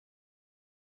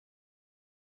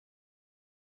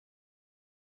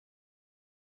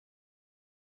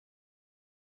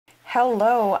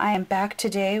Hello, I am back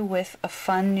today with a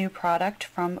fun new product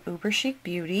from UberChic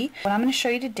Beauty. What I'm going to show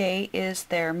you today is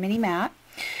their mini mat.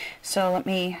 So let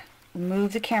me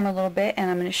move the camera a little bit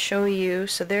and I'm going to show you.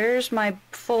 So there's my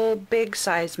full big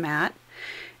size mat,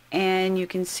 and you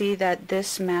can see that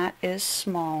this mat is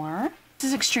smaller. This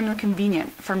is extremely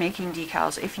convenient for making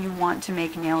decals if you want to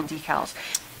make nail decals.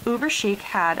 UberChic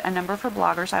had a number of her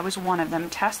bloggers, I was one of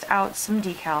them, test out some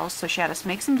decals. So she had us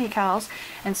make some decals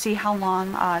and see how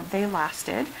long they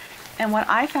lasted. And what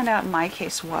I found out in my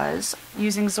case was,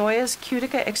 using Zoya's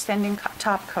Cutica Extending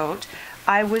Top Coat,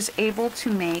 I was able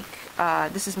to make,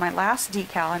 this is my last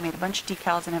decal. I made a bunch of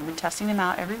decals and have been testing them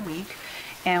out every week.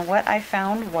 And what I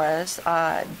found was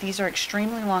these are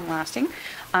extremely long lasting.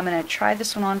 I'm going to try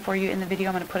this one on for you in the video.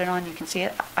 I'm going to put it on. You can see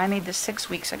it. I made this 6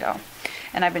 weeks ago.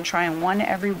 And I've been trying one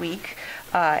every week.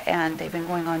 And they've been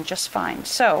going on just fine.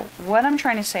 So what I'm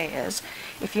trying to say is,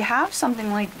 if you have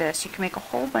something like this, you can make a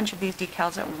whole bunch of these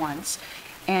decals at once.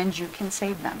 And you can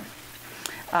save them.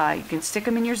 You can stick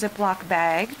them in your Ziploc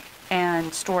bag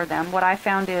and store them. What I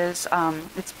found is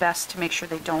it's best to make sure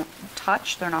they don't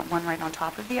touch. They're not one right on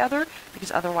top of the other, because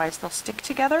otherwise they'll stick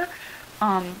together.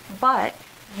 But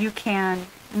you can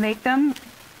make them,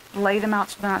 lay them out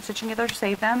so they're not stitching together,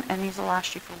 save them, and these will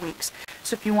last you for weeks.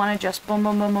 So if you want to just boom,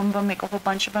 boom, boom, boom, boom, make a whole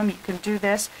bunch of them, you can do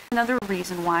this. Another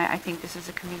reason why I think this is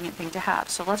a convenient thing to have.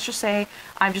 So let's just say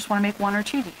I just want to make 1 or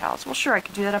 2 decals. Well, sure, I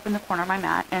could do that up in the corner of my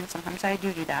mat, and sometimes I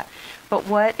do that. But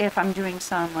what if I'm doing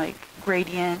some like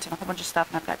gradient and a whole bunch of stuff,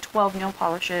 and I've got 12 nail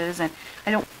polishes, and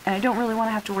I don't really want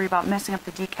to have to worry about messing up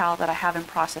the decal that I have in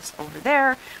process over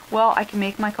there? Well, I can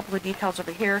make my couple of decals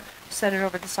over here, set it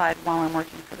over the side while I'm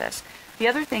working for this. The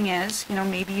other thing is,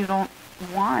 maybe you don't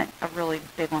want a really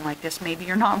big one like this. Maybe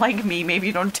you're not like me. Maybe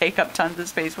you don't take up tons of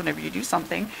space whenever you do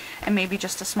something, and maybe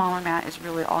just a smaller mat is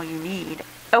really all you need.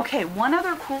 Okay, one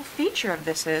other cool feature of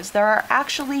this is there are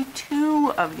actually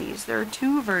 2 of these. There are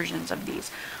 2 versions of these.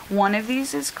 One of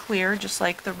these is clear, just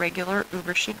like the regular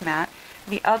UberChic mat.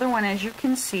 The other one, as you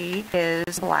can see,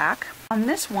 is black. On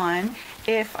this one,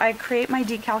 if I create my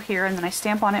decal here and then I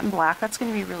stamp on it in black, that's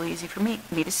going to be really easy for me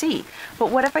to see.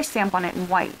 But what if I stamp on it in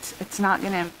white? It's not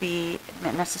going to be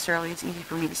necessarily as easy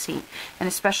for me to see. And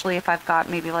especially if I've got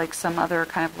maybe like some other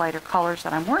kind of lighter colors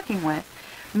that I'm working with,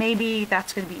 maybe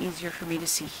that's going to be easier for me to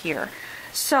see here.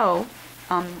 So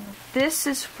this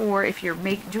is for if you're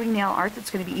doing nail art that's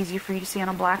going to be easier for you to see on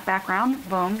a black background.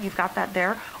 Boom, you've got that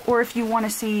there. Or if you want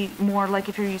to see more, like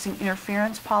if you're using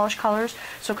interference polish colors,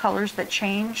 so colors that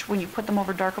change when you put them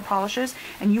over darker polishes,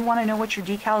 and you want to know what your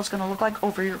decal is going to look like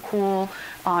over your cool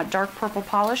dark purple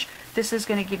polish, this is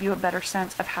going to give you a better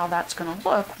sense of how that's going to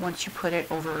look once you put it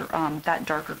over that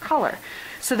darker color.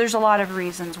 So there's a lot of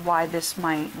reasons why this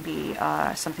might be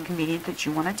something convenient that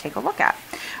you want to take a look at.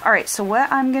 Alright, so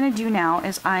what I'm going to do now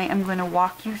is I am going to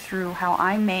walk you through how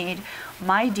I made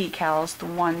my decals, the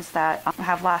ones that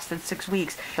have lasted 6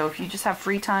 weeks. So if you just have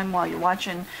free time while you're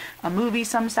watching a movie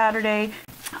some Saturday,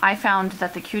 I found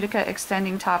that the Cutica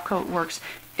Extending Top Coat works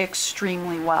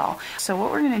extremely well. So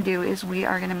what we're going to do is we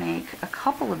are going to make a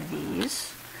couple of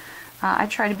these. I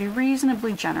try to be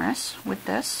reasonably generous with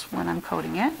this when I'm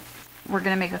coating it. We're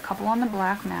going to make a couple on the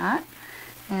black mat,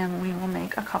 and we will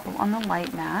make a couple on the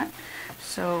light mat,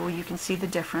 so you can see the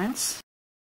difference.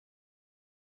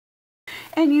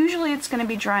 And usually it's going to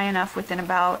be dry enough within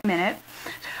about a minute.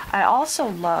 I also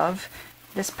love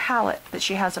this palette that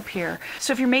she has up here.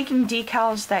 So if you're making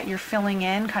decals that you're filling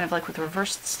in, kind of like with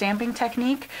reverse stamping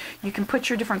technique, you can put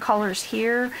your different colors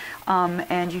here,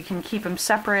 and you can keep them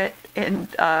separate,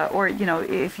 and or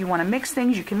if you want to mix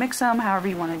things, you can mix them however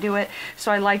you want to do it.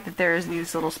 So I like that there's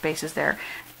these little spaces there.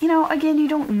 Again, you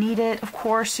don't need it, of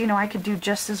course. I could do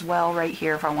just as well right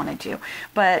here if I wanted to,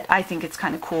 but I think it's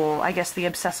kind of cool. I guess the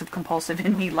obsessive compulsive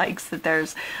in me likes that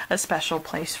there's a special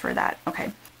place for that.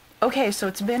 Okay, so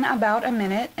it's been about a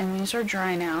minute and these are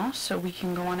dry now, so we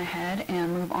can go on ahead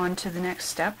and move on to the next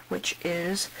step, which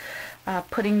is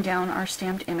putting down our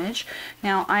stamped image.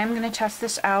 Now I'm going to test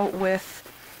this out with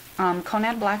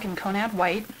Conad Black and Conad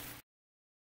White.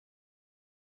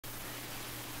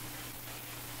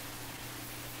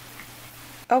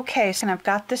 Okay, so I've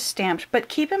got this stamped, but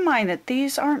keep in mind that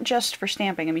these aren't just for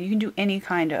stamping. I mean, you can do any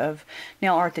kind of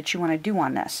nail art that you want to do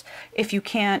on this. If you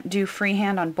can't do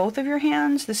freehand on both of your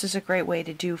hands, this is a great way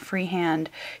to do freehand.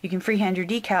 You can freehand your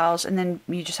decals, and then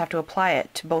you just have to apply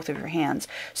it to both of your hands.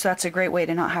 So that's a great way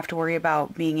to not have to worry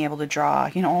about being able to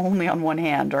draw, only on one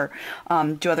hand, or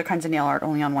do other kinds of nail art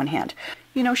only on one hand.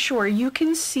 Sure, you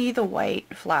can see the white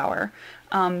flower,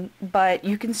 but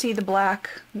you can see the black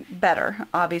better.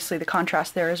 Obviously the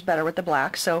contrast there is better with the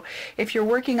black. So if you're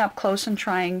working up close and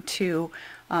trying to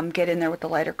get in there with the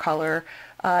lighter color,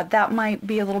 that might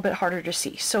be a little bit harder to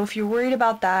see. So if you're worried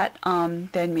about that,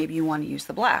 then maybe you want to use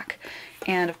the black.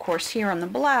 And of course here on the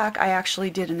black, I actually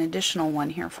did an additional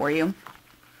one here for you.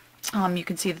 You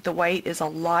can see that the white is a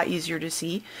lot easier to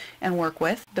see and work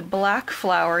with. The black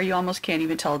flower, you almost can't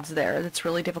even tell it's there. That's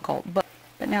really difficult. But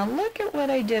now look at what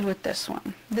I did with this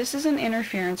one. This is an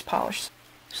interference polish.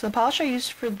 So the polish I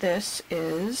used for this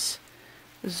is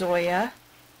Zoya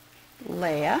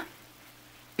Leia.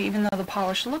 Even though the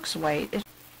polish looks white,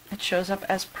 it shows up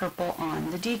as purple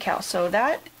on the decal. So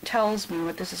that tells me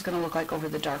what this is going to look like over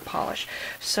the dark polish.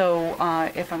 So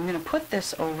if I'm going to put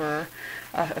this over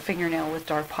a fingernail with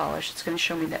dark polish, it's going to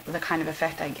show me the kind of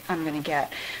effect I'm going to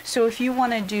get. So if you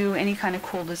want to do any kind of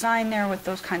cool design there with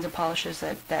those kinds of polishes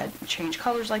that change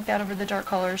colors like that over the dark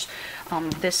colors,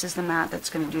 this is the mat that's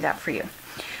going to do that for you.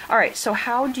 Alright, so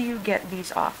how do you get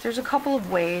these off? There's a couple of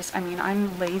ways. I mean,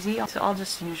 I'm lazy, so I'll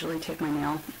just usually take my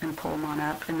nail and pull them on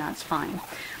up, and that's fine.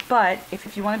 But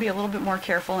if you want to be a little bit more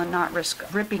careful and not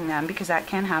risk ripping them, because that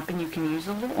can happen, you can use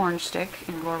a little orange stick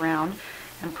and go around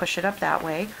and push it up that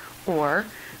way, or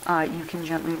you can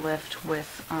gently lift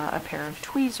with a pair of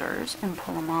tweezers and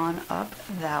pull them on up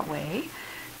that way.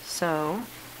 So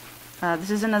this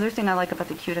is another thing I like about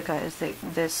the Cutica, is that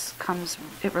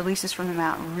it releases from the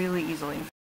mat really easily.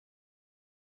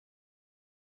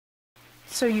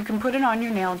 So you can put it on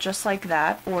your nail just like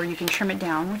that, or you can trim it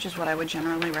down, which is what I would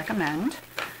generally recommend.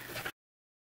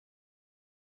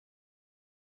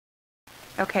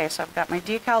 Okay, so I've got my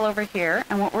decal over here,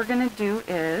 and what we're going to do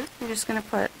is we're just going to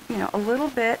put, a little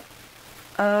bit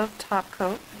of top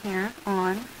coat here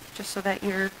on, just so that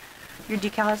your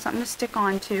decal has something to stick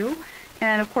onto.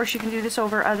 And of course you can do this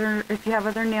over if you have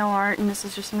other nail art, and this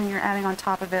is just something you're adding on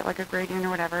top of it, like a gradient or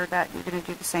whatever, that you're going to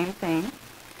do the same thing.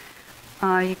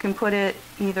 You can put it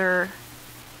either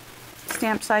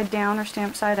stamp side down or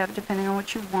stamp side up, depending on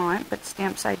what you want, but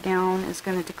stamp side down is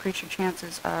going to decrease your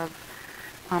chances of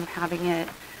having it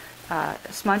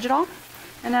smudge it all.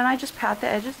 And then I just pat the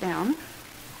edges down,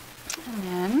 and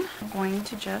then I'm going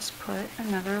to just put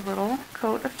another little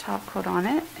coat of top coat on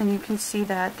it, and you can see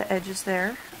that the edges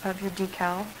there of your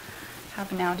decal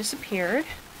have now disappeared,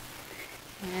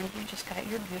 and you just got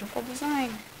your beautiful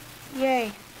design.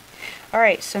 Yay!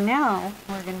 Alright, so now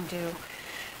we're going to do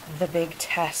the big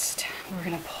test. We're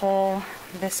going to pull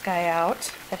this guy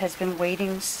out that has been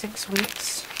waiting 6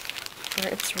 weeks for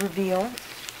its reveal.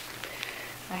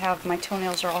 My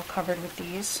toenails are all covered with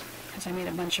these because I made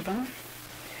a bunch of them.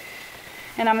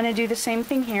 And I'm going to do the same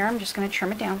thing here. I'm just going to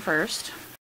trim it down first.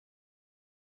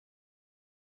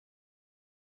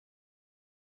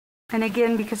 And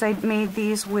again, because I made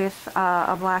these with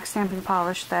a black stamping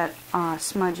polish that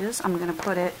smudges, I'm going to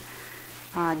put it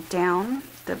down,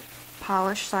 the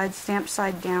polish side, stamp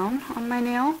side down on my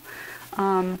nail.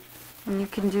 And you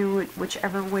can do it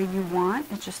whichever way you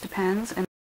want, it just depends.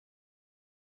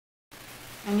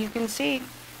 And you can see,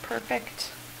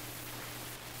 perfect.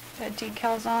 That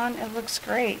decal's on, it looks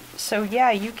great. So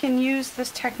yeah, you can use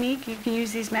this technique, you can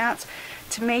use these mats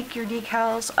to make your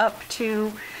decals up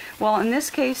to, well, in this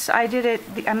case I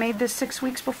made this 6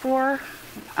 weeks before.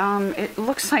 It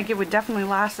looks like it would definitely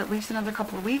last at least another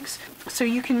couple of weeks. So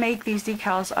you can make these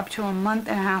decals up to a month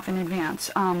and a half in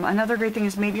advance. Another great thing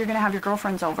is maybe you're going to have your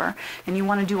girlfriends over and you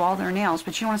want to do all their nails,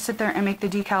 but you want to sit there and make the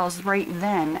decals right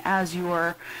then as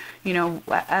you're,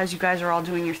 as you guys are all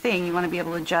doing your thing. You want to be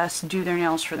able to just do their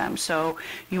nails for them. So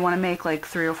you want to make like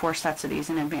 3 or 4 sets of these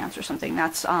in advance or something.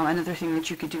 That's another thing that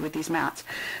you could do with these mats.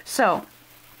 So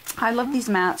I love these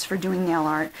mats for doing nail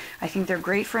art. I think they're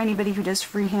great for anybody who does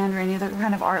freehand or any other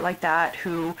kind of art like that,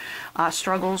 who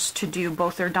struggles to do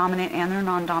both their dominant and their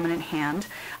non-dominant hand.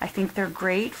 I think they're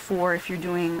great for if you're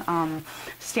doing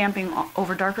stamping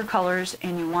over darker colors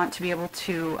and you want to be able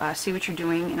to see what you're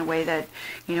doing in a way that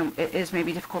it is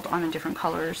maybe difficult on a different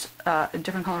color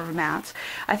of mats.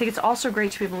 I think it's also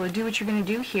great to be able to do what you're going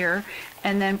to do here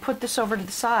and then put this over to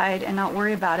the side and not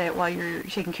worry about it while you're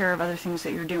taking care of other things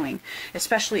that you're doing,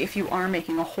 especially if you are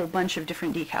making a whole bunch of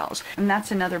different decals. And that's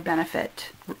another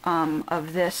benefit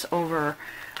of this over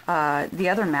the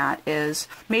other mat, is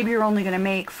maybe you're only going to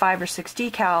make 5 or 6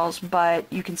 decals, but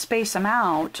you can space them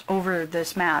out over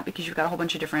this mat because you've got a whole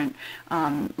bunch of different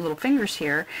little fingers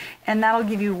here, and that'll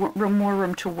give you more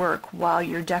room to work while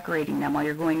you're decorating them, while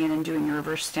you're going in and doing your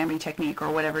reverse stamping technique or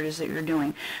whatever it is that you're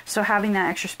doing. So having that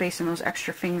extra space and those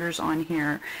extra fingers on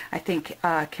here, I think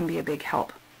can be a big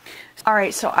help.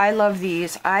 Alright, so I love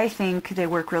these. I think they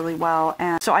work really well,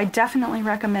 and so I definitely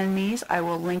recommend these. I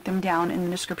will link them down in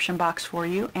the description box for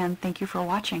you, and thank you for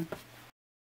watching.